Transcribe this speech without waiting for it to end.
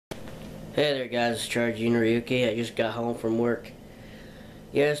Hey there guys, it's Charjr Ryuki. I just got home from work.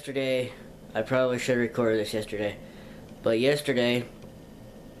 Yesterday, I probably should have recorded this yesterday, but yesterday,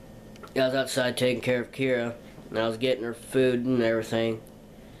 I was outside taking care of Kira, and I was getting her food and everything,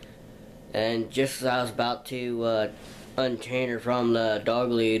 and just as I was about to unchain her from the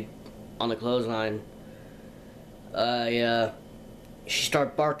dog lead on the clothesline, she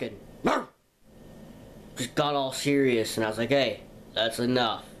started barking. Just got all serious, and I was like, hey, that's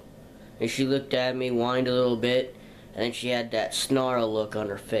enough. And she looked at me, whined a little bit, and then she had that snarl look on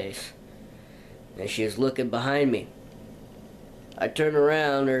her face. And she was looking behind me. I turned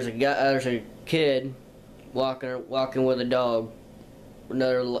around, there's a kid walking with a dog.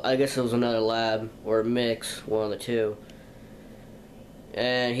 I guess it was another lab, or a mix, one of the two.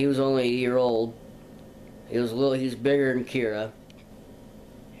 And he was only a year old. He was bigger than Kira.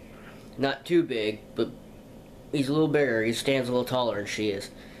 Not too big, but he's a little bigger. He stands a little taller than she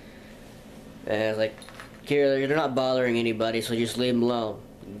is. And I was like, Kira, they're not bothering anybody, so just leave them alone.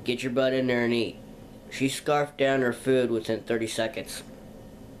 Get your butt in there and eat. She scarfed down her food within 30 seconds.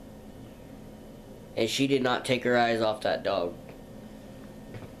 And she did not take her eyes off that dog.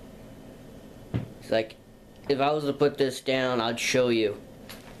 It's like, if I was to put this down, I'd show you.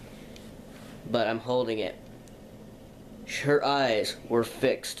 But I'm holding it. Her eyes were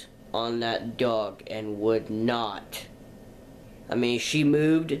fixed on that dog and would not. I mean, she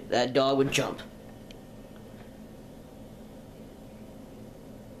moved, that dog would jump.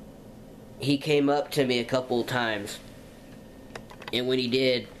 He came up to me a couple of times, and when he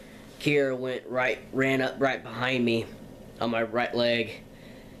did, Kira ran up right behind me on my right leg.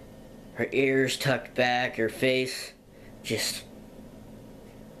 Her ears tucked back, her face just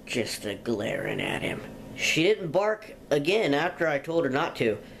glaring at him. She didn't bark again after I told her not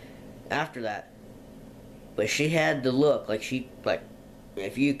to. After that. But she had the look like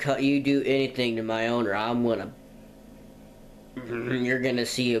if you do anything to my owner, I'm gonna you're gonna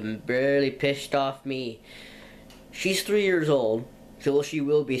see him barely pissed off me. She's 3 years old, so she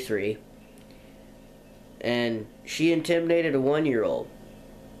will be 3. And she intimidated a 1-year-old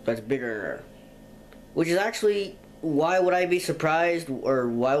that's bigger than her. Which is actually, why would I be surprised, or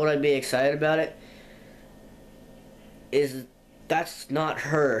why would I be excited about it? That's not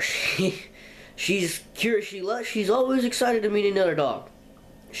her. She's curious. She's always excited to meet another dog.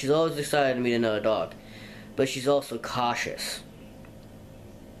 She's always excited to meet another dog. But she's also cautious.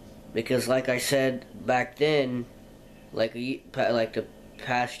 Because like I said back then, like the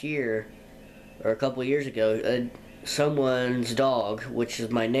past year, or a couple of years ago, someone's dog, which is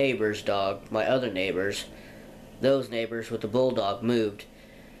my neighbor's dog, my other neighbors, those neighbors with the bulldog, moved.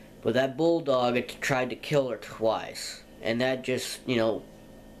 But that bulldog had tried to kill her twice. And that just,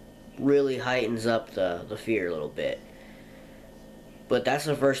 really heightens up the fear a little bit. But that's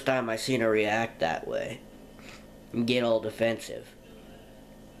the first time I seen her react that way and get all defensive,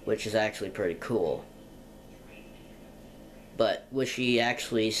 which is actually pretty cool. But would she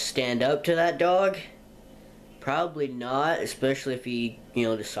actually stand up to that dog? Probably not, especially if he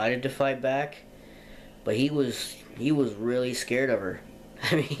decided to fight back. But he was really scared of her.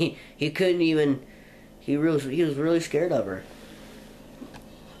 I mean, he couldn't even, he was really scared of her.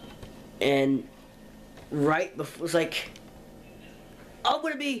 And right before, it was like, I'm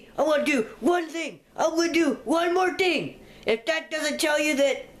gonna do one thing. I'm gonna do one more thing. If that doesn't tell you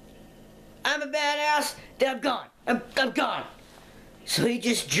that I'm a badass, then I'm gone. I'm gone. So he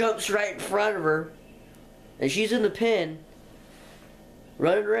just jumps right in front of her, and she's in the pen,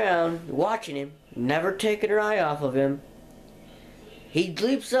 running around, watching him, never taking her eye off of him. He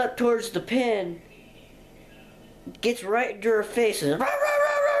leaps up towards the pen, gets right into her face, and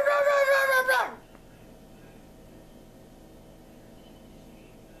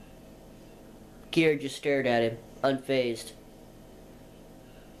Kira just stared at him, unfazed.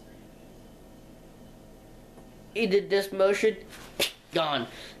 He did this motion, gone.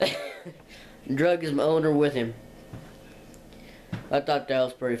 Drug his owner with him. I thought that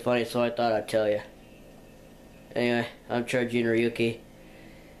was pretty funny, so I thought I'd tell you. Anyway, I'm Charjr Ryuki,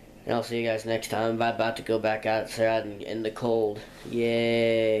 and I'll see you guys next time. I'm about to go back outside in the cold.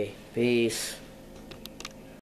 Yay. Peace.